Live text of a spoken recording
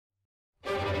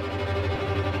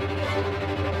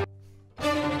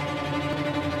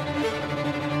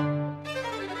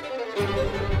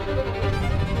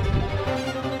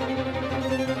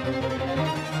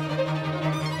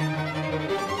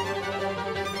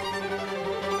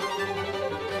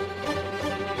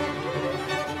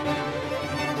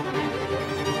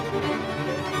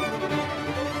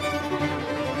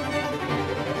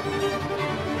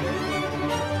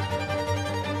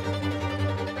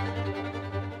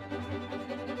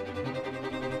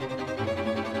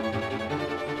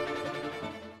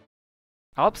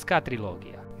Alpská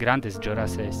trilógia, Grandes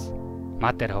Jorases,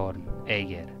 Matterhorn,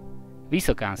 EIGER.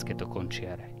 Vysokánske to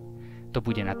končiare. To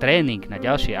bude na tréning na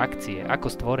ďalšie akcie ako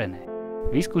stvorené.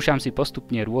 Vyskúšam si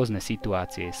postupne rôzne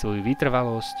situácie, svoju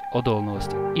vytrvalosť,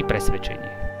 odolnosť i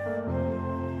presvedčenie.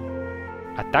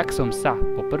 A tak som sa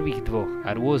po prvých dvoch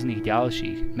a rôznych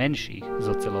ďalších, menších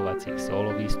zocelovacích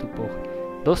sólo výstupoch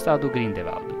dostal do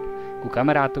Grindelwaldu, ku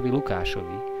kamarátovi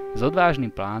Lukášovi, s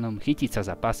odvážnym plánom chytiť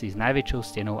sa za pasy s najväčšou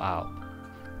stenou Alp.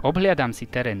 Obhliadam si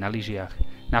terén na lyžiach,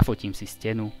 nafotím si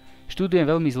stenu, študujem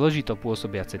veľmi zložito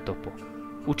pôsobiace topo.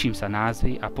 Učím sa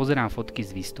názvy a pozerám fotky z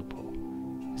výstupov.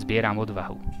 Zbieram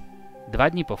odvahu. 2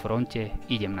 dni po fronte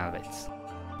idem na vec.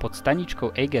 Pod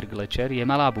staničkou EIGER Gletscher je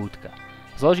malá búdka.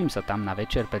 Zložím sa tam na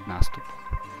večer pred nástupom.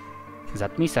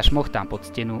 Za tmy sa šmochtám pod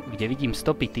stenu, kde vidím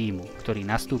stopy tímu, ktorý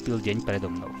nastúpil deň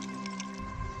predo mnou.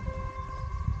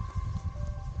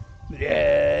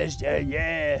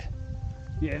 Brieždenie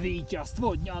je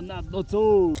víťazstvo dňa nad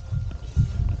nocou.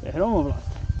 Je hromovlast.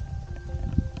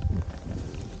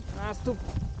 Nástup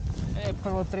je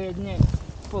prvotriedne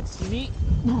poctivý.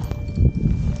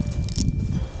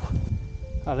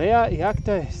 Ale jak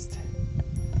to jest?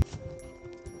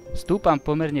 Stúpam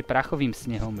pomerne prachovým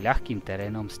snehom, ľahkým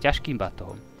terénom s ťažkým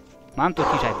batohom. Mám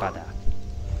totiž aj padák.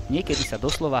 Niekedy sa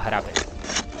doslova hrabe.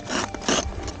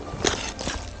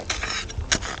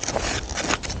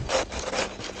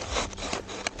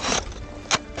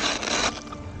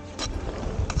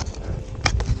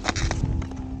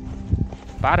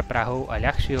 Pár prahov a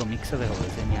ľahšieho mixového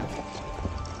lezenia.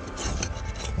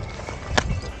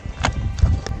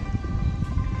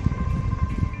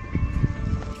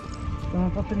 Čo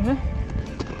nám patríme?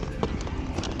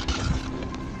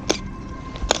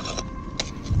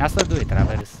 Nasleduje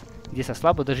travers, kde sa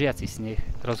slabo držiaci sneh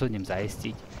rozhodnem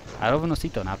zajestiť a rovno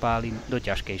si to napálim do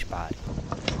ťažkej špáry.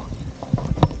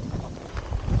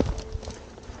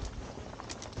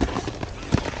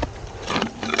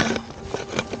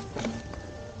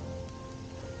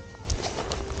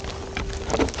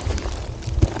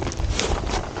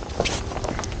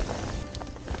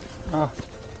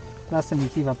 Zase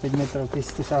mi chýba 5 metrov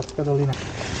Kristušácka dolina.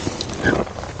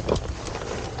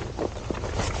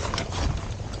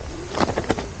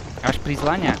 Až pri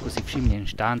zlaňáku si všimnem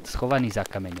štand schovaný za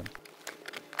kameňom.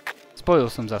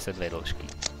 Spojil som zase 2 dĺžky.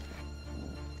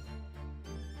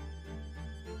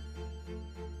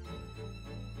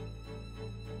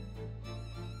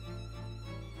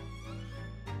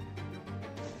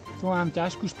 Tu mám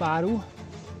ťažkú špáru.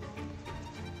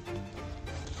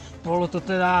 Bolo to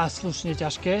teda slušne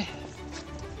ťažké,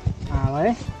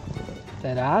 ale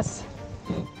teraz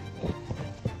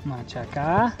ma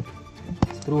čaká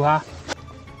struha.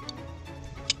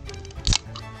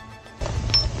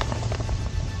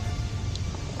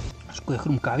 Trošku je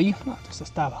chrumkavý, no to sa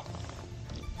stáva.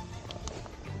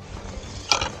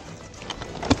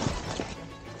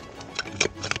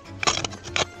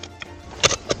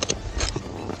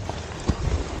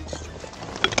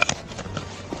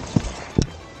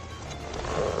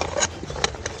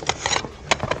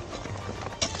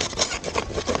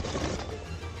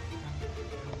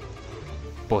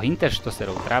 Po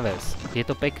Hinterstosserov travers je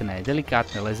to pekné,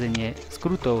 delikátne lezenie s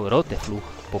krutou rote fluch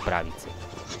po pravici.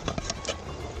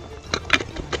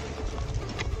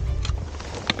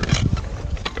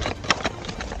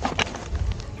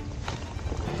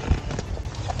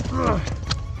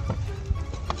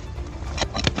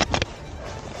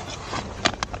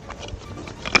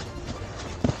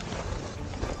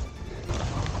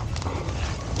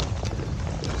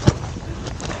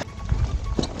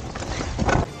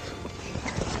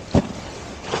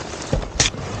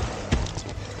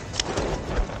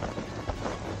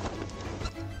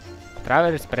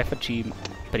 Travers prefrčím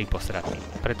pri posratí,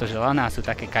 pretože laná sú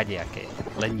také kadejaké,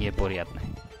 len nie poriadne.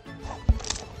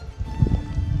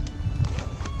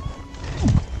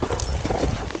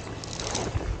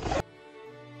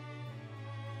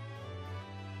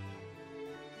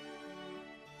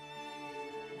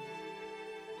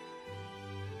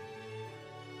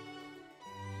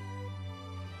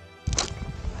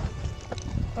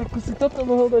 Ako si toto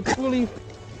mohol dať kuli?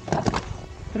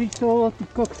 Prišlo, ty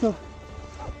kokso.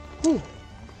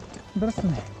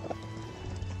 Drsné.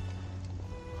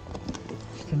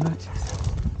 Ešte načas.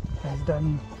 Aj s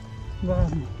daným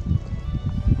bláznom.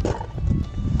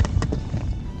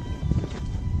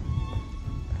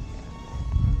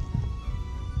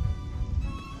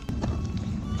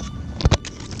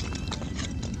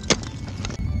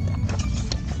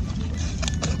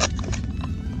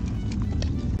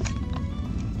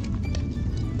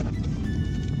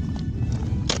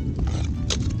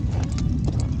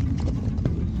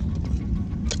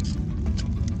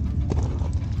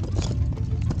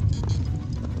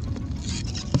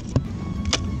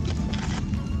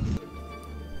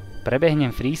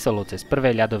 Prebehnem free solo cez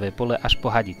prvé ľadové pole až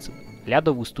po hadicu,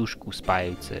 ľadovú stužku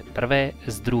spájajúce prvé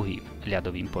s druhým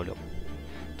ľadovým poľom.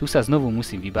 Tu sa znovu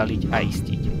musím vybaliť a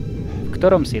istiť. V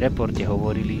ktorom si reporte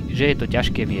hovorili, že je to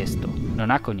ťažké miesto, no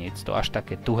nakoniec to až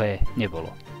také tuhé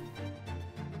nebolo.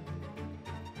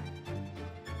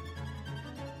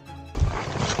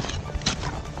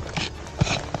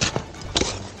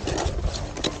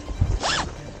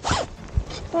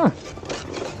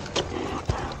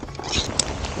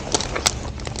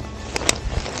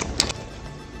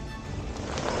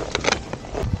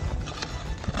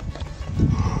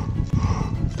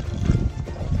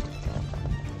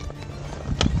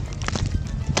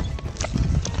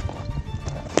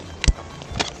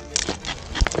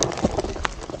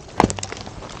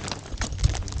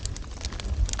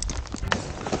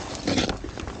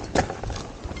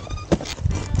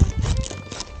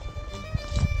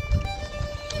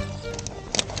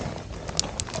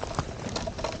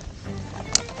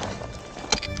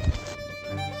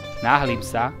 Náhlim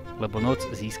sa, lebo noc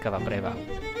získava prevahu.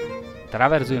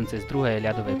 Traverzujem cez druhé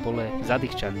ľadové pole,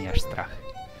 zadýchčaný až strach.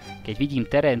 Keď vidím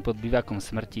terén pod bivakom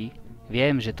smrti,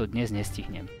 viem, že to dnes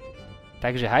nestihnem.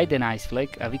 Takže hajde nájsť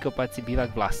flek a vykopať si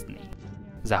bivak vlastný.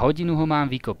 Za hodinu ho mám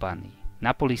vykopaný.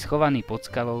 Na poli schovaný pod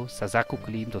skalou sa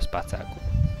zakuklím do spacáku.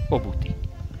 Obutý.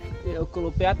 Je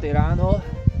okolo 5 ráno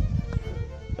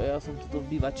a ja som tu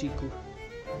v bivačíku.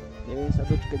 Neviem sa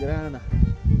dočkať rána.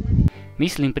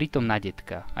 Myslím pritom na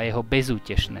detka a jeho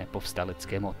bezútešné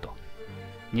povstalecké moto.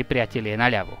 Nepriateľ je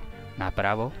naľavo,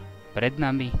 napravo, pred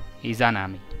nami i za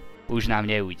nami. Už nám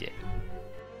neujde.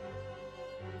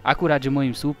 Akurát, že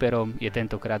mojím súperom je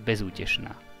tentokrát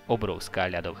bezútešná, obrovská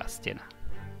ľadová stena.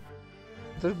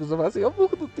 Trošku som asi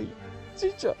opuchnutý.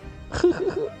 Či čo?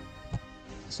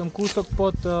 Som kúsok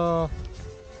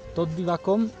pod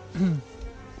bivakom.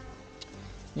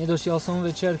 Nedošiel som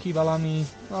večer, chýbala mi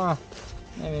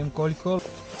neviem koľko,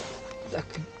 tak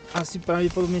asi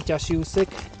pravdepodobne ťažší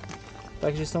úsek,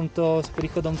 takže som to s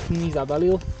príchodom tmy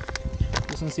zabalil.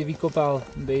 Tu som si vykopal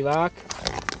bivák,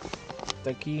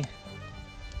 taký,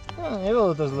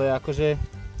 nebolo to zlé, akože,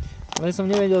 len som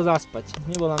nevedel zaspať.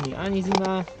 Nebola mi ani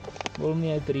zima, bolo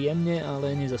mi aj príjemne,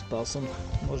 ale nezaspal som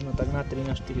možno tak na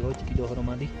 3-4 hodiny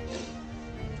dohromady.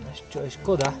 Až čo je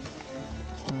škoda,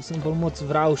 som bol moc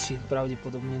v rauši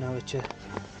pravdepodobne na večer,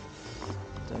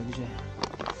 takže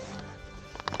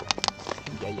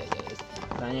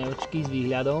raňajočky s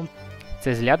výhľadom.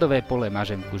 Cez ľadové pole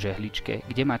mažem ku žehličke,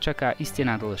 kde ma čaká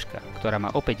istená dĺžka, ktorá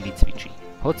ma opäť vycvičí.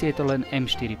 Hoci je to len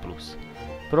M4+.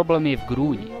 Problém je v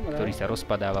grúni, ktorý sa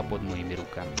rozpadáva pod mojimi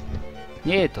rukami.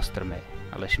 Nie je to strmé,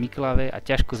 ale šmiklavé a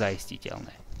ťažko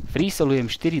zaistiteľné. Frísolujem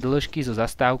 4 dĺžky so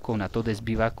zastávkou na todes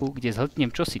bivaku, kde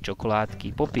zhltnem čosi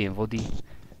čokoládky, popijem vody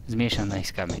zmiešanej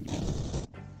s kameňmi.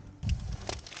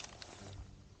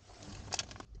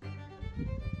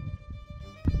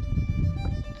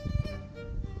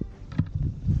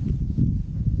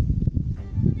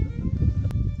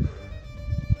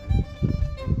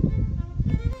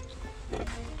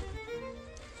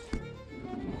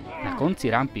 Na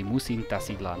konci rampy musím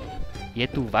tasiť lanu. Je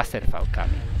tu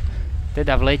Wasserfallkami.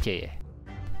 Teda v lete je.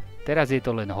 Teraz je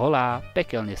to len holá,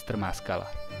 pekelne strmá skala.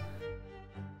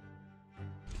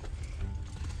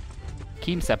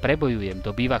 Kým sa prebojujem do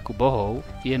bivaku bohov,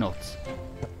 je noc,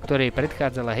 ktorej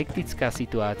predchádzala hektická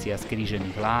situácia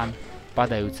skrížených lán,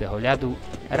 padajúceho ľadu,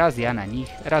 raz ja na nich,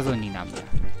 raz oni na mňa.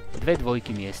 2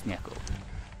 dvojky miestňakov.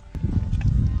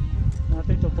 Na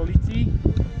tejto polici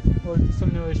boli so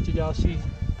mnou ešte ďalší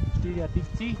 4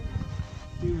 typci.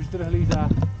 Tí už drhli za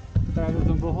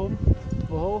právodom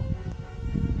bohov.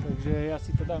 Takže ja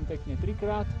si to dám pekne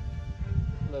 3-krát,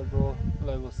 lebo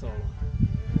solo.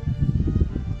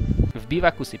 V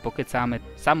bivaku si pokecáme,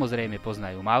 samozrejme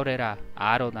poznajú Maurera,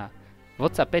 Árona,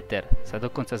 vodca Peter sa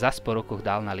dokonca za 100 rokoch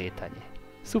dal na lietanie.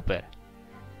 Super!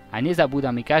 A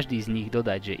nezabúda mi každý z nich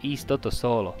dodať, že ísť toto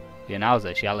solo je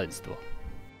naozaj šialenstvo.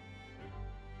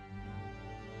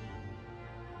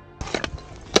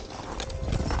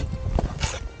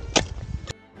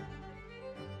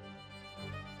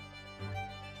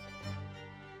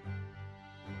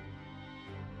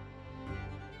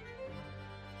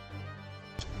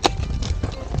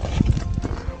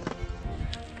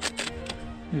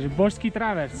 Takže božský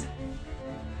travers.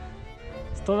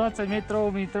 120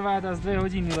 metrov mi trvá asi 2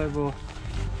 hodiny, lebo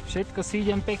všetko si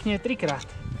idem pekne 3-krát.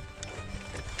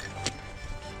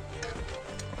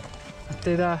 A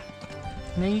teda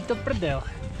není to prdel.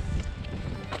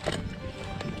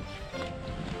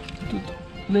 Tuto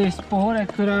les po hore,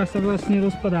 ktorá sa vlastne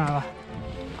rozpadáva.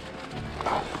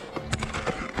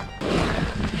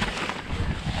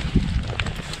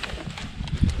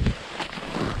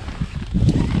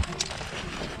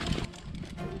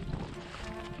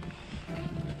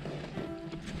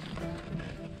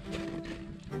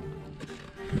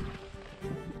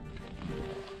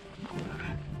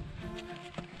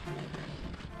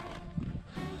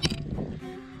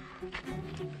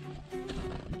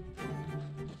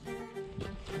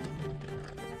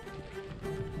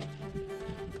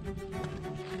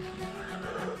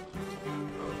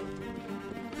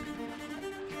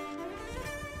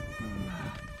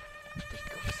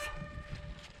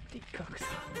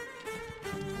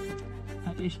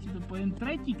 Ešte to poviem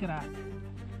tretíkrát.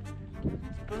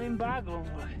 S plným báglom,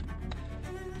 vole.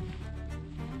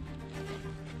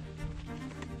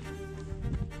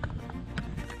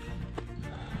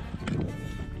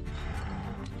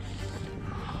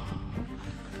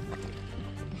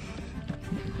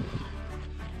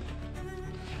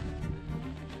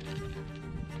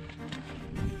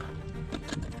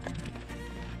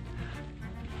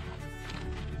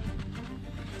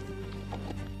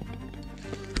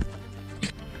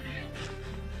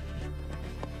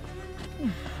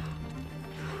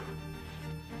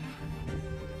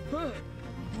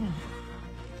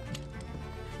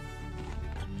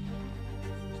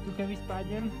 Tu keby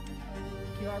spadnem,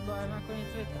 kivadlo aj na koniec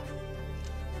sveta.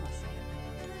 Asi.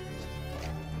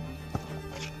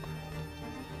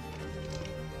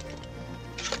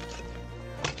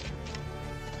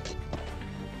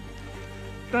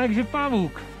 Takže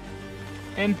pavúk.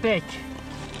 M5.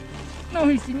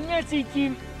 Nohy si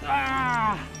necítim.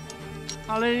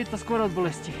 Ale je to skôr od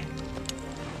bolesti.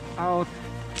 A od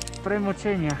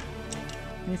premočenia.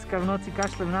 Dneska v noci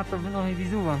kašlem na to, nohy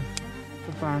vyzúvam.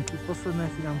 Topánky, posledné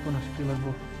si dám po nožky, lebo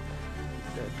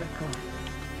to je peklo.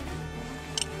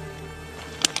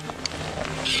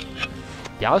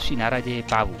 Ďalší na rade je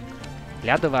pavúk.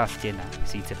 Ľadová stena,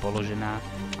 síce položená,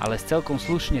 ale z celkom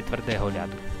slušne tvrdého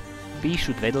ľadu.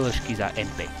 Píšu 2 dĺžky za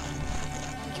M5.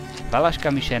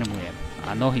 Balaškami šermujem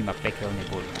a nohy ma pekelne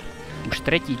bolí. Už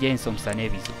 3. deň som sa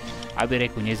nevyzul, aby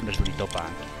reku nezmrzli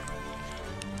topánky.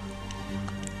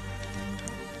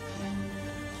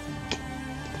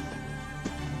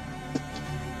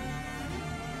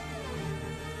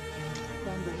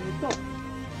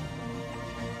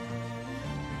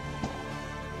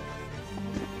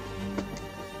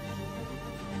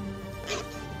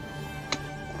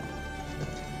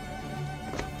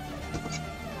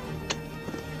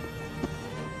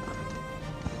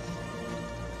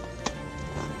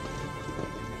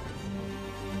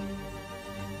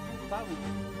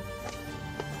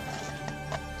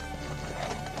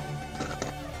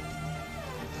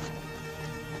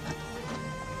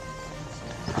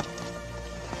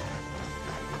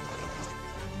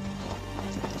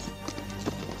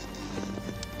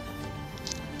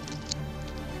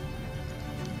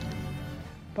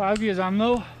 Pák je za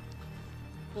mnou.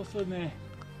 Posledné,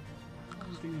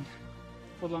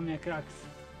 podľa mňa krax.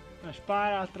 Na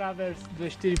špára, travers,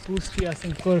 2-4 pusty a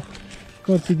som v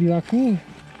korci dilaku,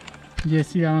 kde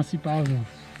si dám asi pauzu.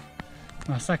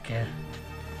 Masakér.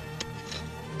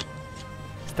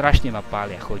 Strašne ma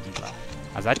pália chodidlá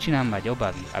a začínam mať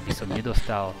obavy, aby som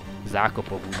nedostal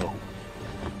zákopovú nohu.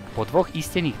 Po 2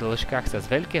 istených dĺžkach sa z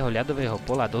veľkého ľadového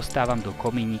pola dostávam do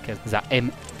komínika za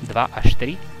M2 až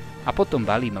 3 a potom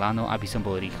balím lano, aby som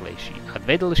bol rýchlejší a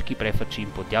 2 dĺžky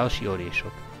prefrčím pod ďalší oriešok,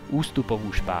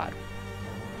 ústupovú špáru.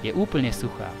 Je úplne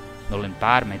suchá, no len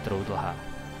pár metrov dlhá.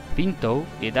 Fintou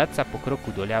je dať sa po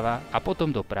kroku doľava a potom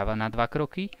doprava na 2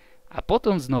 kroky a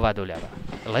potom znova doľava.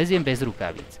 Leziem bez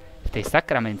rukavíc. V tej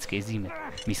sakramentskej zime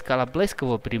mi skala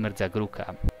bleskovo primrdza k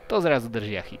rukám. To zrazu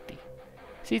držia chyty.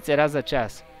 Síce raz za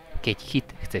čas, keď chyt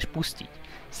chceš pustiť,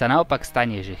 sa naopak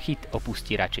stane, že chyt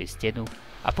opustí radšej stenu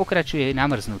a pokračuje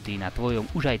namrznutý na tvojom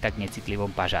už aj tak necitlivom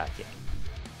pažáte.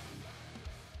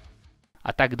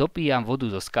 A tak dopíjam vodu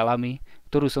so skalami,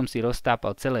 ktorú som si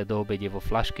roztápal celé do obede vo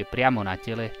fľaške priamo na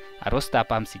tele a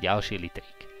roztápam si ďalší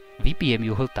litrík. Vypijem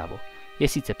ju hltavo. Je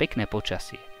síce pekné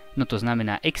počasie, no to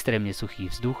znamená extrémne suchý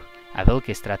vzduch a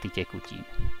veľké straty tekutín.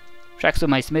 Však som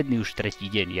aj smedný už 3.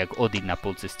 deň, jak Odin na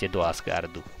polceste do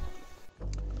Asgardu.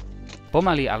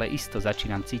 Pomaly ale isto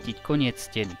začínam cítiť koniec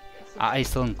steny a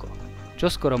aj slnko,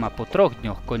 čoskoro ma po 3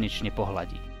 dňoch konečne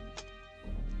pohľadí.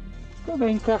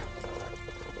 Kovenka.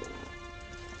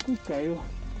 Kúkajú.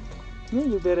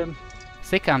 Nevyberem.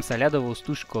 Sekám sa ľadovou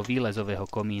stužkou výlezového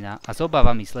komína a s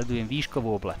obavami sledujem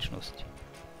výškovú oblačnosť.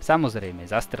 Samozrejme,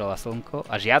 zastrela slnko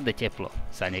a žiadne teplo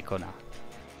sa nekoná.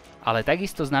 Ale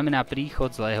takisto znamená príchod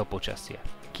zlého počasia.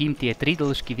 Kým tie 3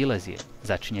 dĺžky vylezie,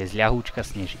 začne z ľahúčka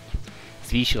snežiť.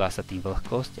 Zvýšila sa tým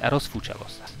vlhkosť a rozfúčalo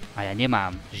sa. A ja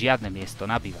nemám žiadne miesto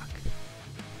na bivak.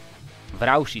 V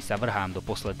rauši sa vrhám do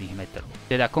posledných metrov.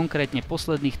 Teda konkrétne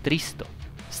posledných 300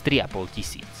 z 3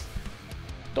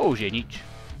 500. To už je nič.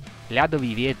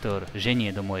 Ľadový vietor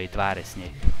ženie do mojej tváre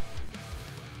sneh.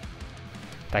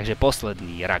 Takže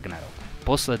posledný Ragnarok.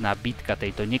 Posledná bitka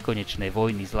tejto nekonečnej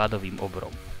vojny s ľadovým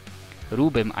obrom.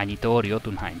 Rúbem ani Thor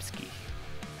Jotunheimských.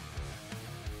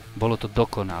 Bolo to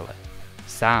dokonalé.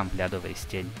 Sám v ľadovej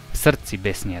steni, v srdci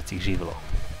besniacich živlov.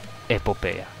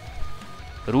 Epopéja.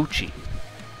 Rúči.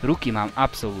 Ruky mám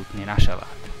absolútne na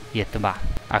šalát. Je tma.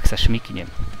 Ak sa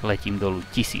šmyknem, letím dolu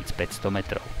 1500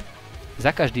 metrov.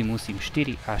 Za každým musím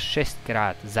 4 až 6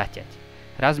 krát zaťať.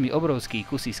 Raz mi obrovský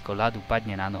kusisko ľadu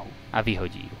padne na nohu a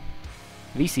vyhodí ju.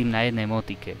 Visím na jednej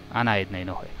motike a na jednej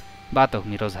nohe. Bátoh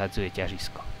mi rozhadzuje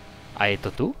ťažisko. A je to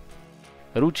tu?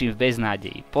 Rúčim v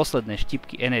beznádeji, posledné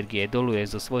štipky energie doluje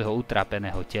zo svojho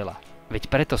utrapeného tela. Veď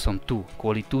preto som tu,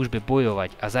 kvôli túžbe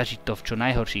bojovať a zažiť to v čo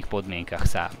najhorších podmienkach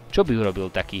sám. Čo by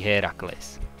urobil taký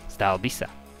Herakles? Zdal by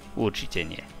sa? Určite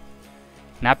nie.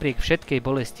 Napriek všetkej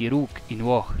bolesti rúk i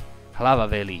nôh, hlava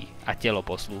velí a telo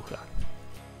poslúcha.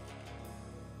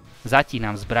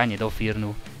 Zatínam zbrane do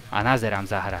firnu a nazerám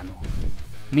za hranu.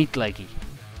 Mytlegy.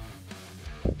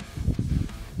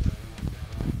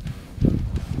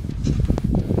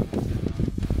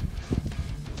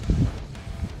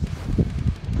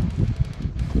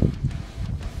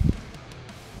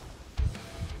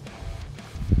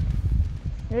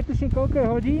 Netuším koľko je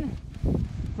hodín.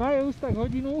 Majú už tak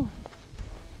hodinu.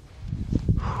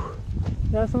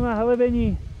 Ja som na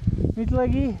hlebení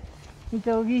mytlegy,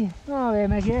 no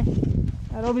vieme, že?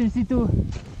 A robím si tu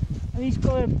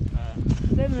výškové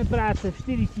zemné práce v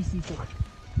 4000.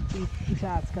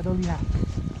 Tušácka dolina.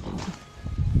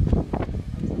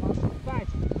 Aby som mal spať,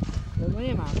 lebo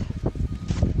nemám.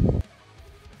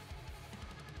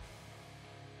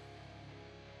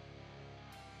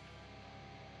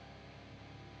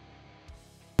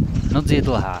 Noc je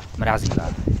dlhá, mrazivá,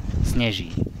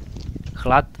 sneží.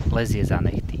 Chlad lezie za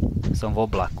nechty. Som v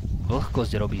oblaku.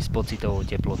 Vlhkosť robí s pocitovou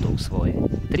teplotou svoje.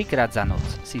 3-krát za noc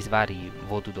si zvarí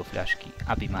vodu do fľašky,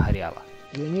 aby ma hriala.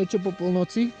 Je niečo po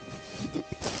polnoci,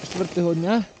 4.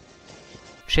 dňa.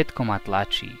 Všetko ma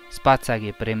tlačí, spacák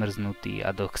je premrznutý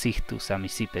a do ksichtu sa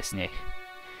mi sype sneh.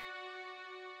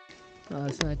 Ale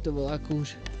snáď to voľako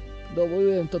už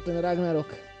dovojujem to ten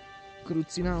Ragnarok.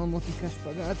 Krucinál, motika,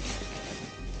 špagát.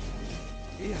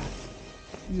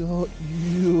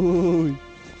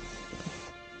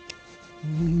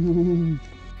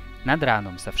 Nad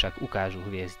ránom sa však ukážu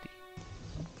hviezdy.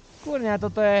 Kurňa,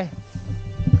 toto je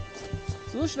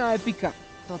slušná epika.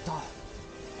 Toto.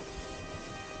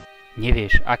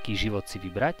 Nevieš, aký život si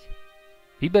vybrať?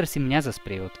 Vyber si mňa za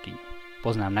sprievodkyňu.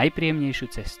 Poznám najpríjemnejšiu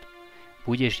cestu.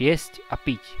 Budeš jesť a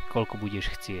piť, koľko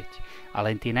budeš chcieť, a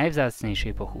len tie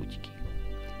najvzácnejšie pochúťky.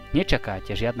 Nečaká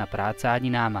ťa žiadna práca ani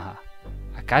námaha.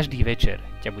 A každý večer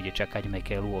ťa bude čakať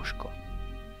mäkké lôžko.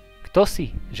 Kto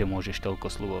si, že môžeš toľko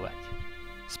sľubovať?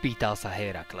 Spýtal sa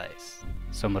Herakles.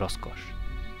 Som rozkoš.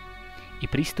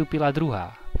 I pristúpila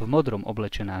druhá, v modrom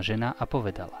oblečená žena a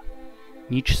povedala: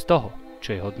 nič z toho,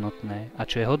 čo je hodnotné a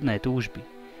čo je hodné túžby,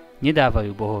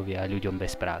 nedávajú bohovia ľuďom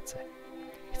bez práce.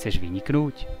 Chceš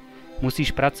vyniknúť?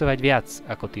 Musíš pracovať viac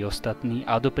ako tí ostatní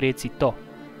a odoprieť si to,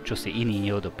 čo si iní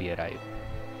neodopierajú.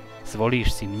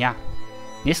 Zvolíš si mňa,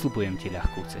 nesľubujem ti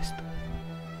ľahkú cestu.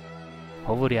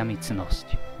 Hovoria mi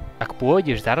cnosť. Ak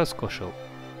pôjdeš za rozkošou,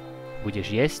 budeš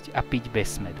jesť a piť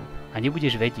bez smedu a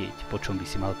nebudeš vedieť, po čom by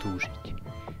si mal túžiť.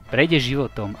 Prejdeš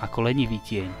životom ako lenivý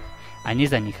tieň a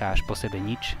nezanecháš po sebe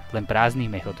nič, len prázdny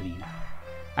mech od vína.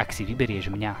 Ak si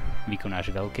vyberieš mňa, vykonáš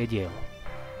veľké dielo.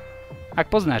 Ak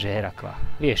poznáš Herakla,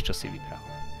 vieš, čo si vybral.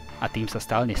 A tým sa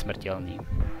stal nesmrteľným.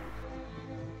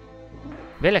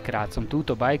 Veľakrát som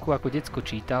túto bajku ako decko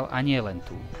čítal a nie len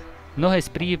tú. Mnohé z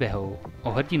príbehov o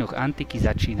hrdinoch antiky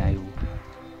začínajú: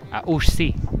 a už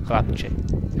si, chlapče,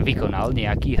 vykonal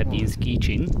nejaký hrdinský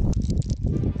čin?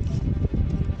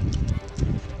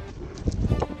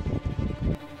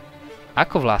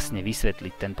 Ako vlastne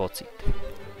vysvetliť ten pocit?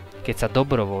 Keď sa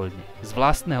dobrovoľne, z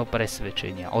vlastného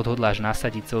presvedčenia odhodláš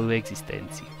nasadiť svoju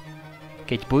existenciu.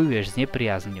 Keď bojuješ s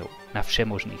nepriazňou na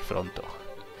všemožných frontoch.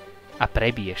 A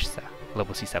prebiješ sa,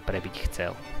 lebo si sa prebiť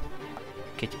chcel.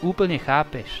 Keď úplne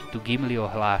chápeš tú Gimliho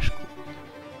hlášku: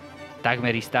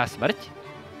 takmer istá smrť?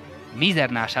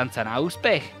 Mizerná šanca na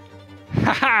úspech?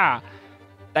 Haha!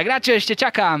 Tak na čo ešte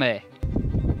čakáme?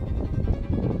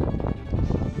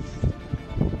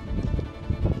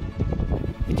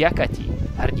 Vďaka ti,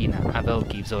 hrdina a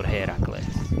veľký vzor Herakles.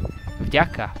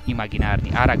 Vďaka,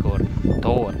 imaginárny Aragorn,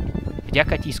 Thor.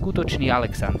 Vďaka ti, skutočný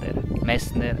Alexander,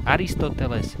 Messner,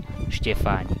 Aristoteles,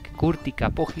 Štefánik,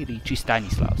 Kurtika, Pochylý či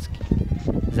Stanislavský.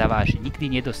 Za váš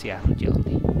nikdy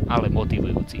nedosiahnutelný, ale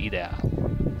motivujúci ideál.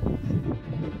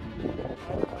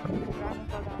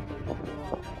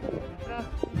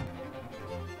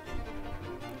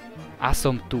 A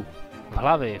som tu. V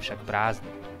hlave je však prázdno.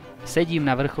 Sedím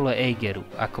na vrchole EIGERu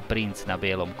ako princ na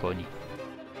bielom koni.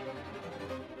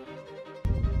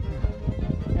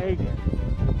 EIGER.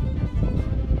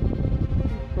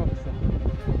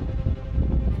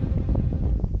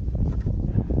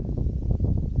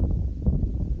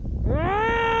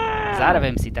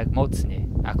 Zarvem si tak mocne,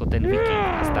 ako ten viking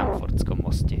na Stamfordskom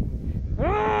moste.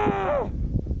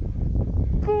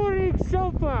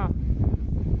 šopa!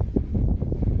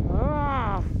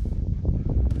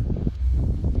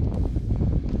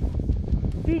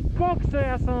 Ty kokso,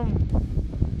 ja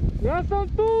som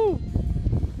tu!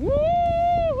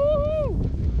 Woohoo!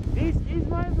 This is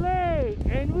my blade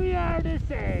and we are the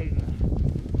same!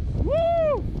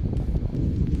 Woo!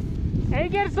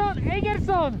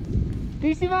 Eigerson! Ty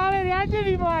si ma ale riadne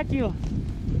vymlátil!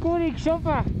 Kurík,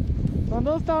 šopa! Som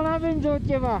dostal na benzo od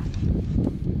teba!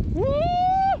 Woo!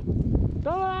 To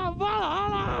bola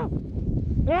Valhalla!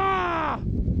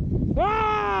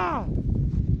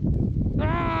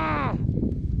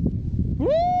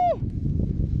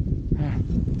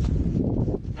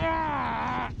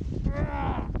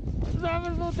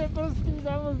 Zamrznuté prsty,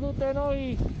 zamrznuté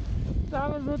nohy,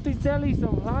 zamrznutý celý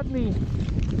som, hladný,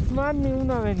 smadný,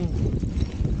 unavený.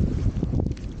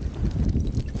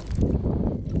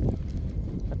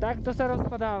 A takto sa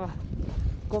rozpadáva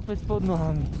kopec pod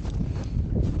nohami.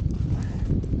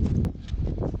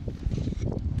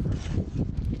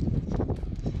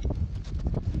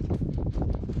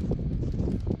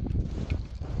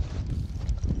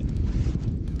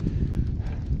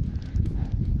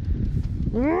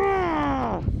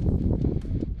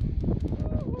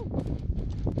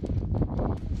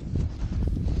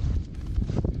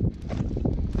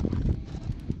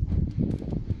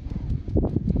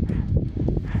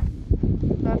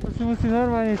 Na to si musím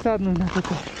normálne sadnúť na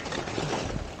toto.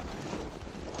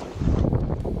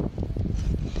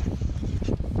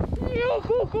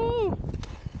 Juchuchu!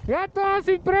 Ja to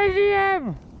asi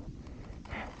prežijem!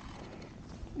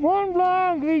 Mont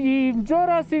Blanc vidím,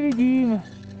 Jurasy vidím,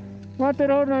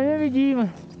 Matterhorna nevidím,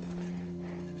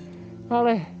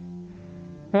 ale...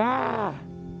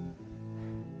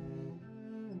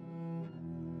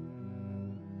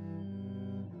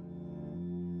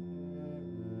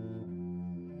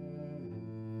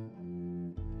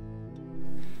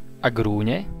 A k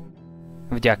rúne?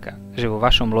 Vďaka, že vo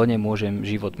vašom lone môžem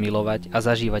život milovať a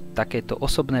zažívať takéto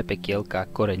osobné pekielka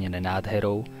korenené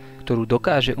nádherou, ktorú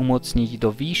dokáže umocniť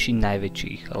do výšin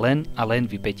najväčších len a len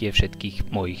vypätie všetkých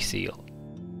mojich síl.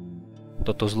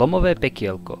 Toto zlomové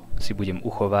pekielko si budem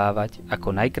uchovávať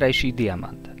ako najkrajší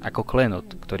diamant, ako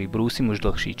klenot, ktorý brúsim už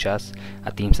dlhší čas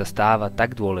a tým sa stáva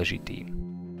tak dôležitým.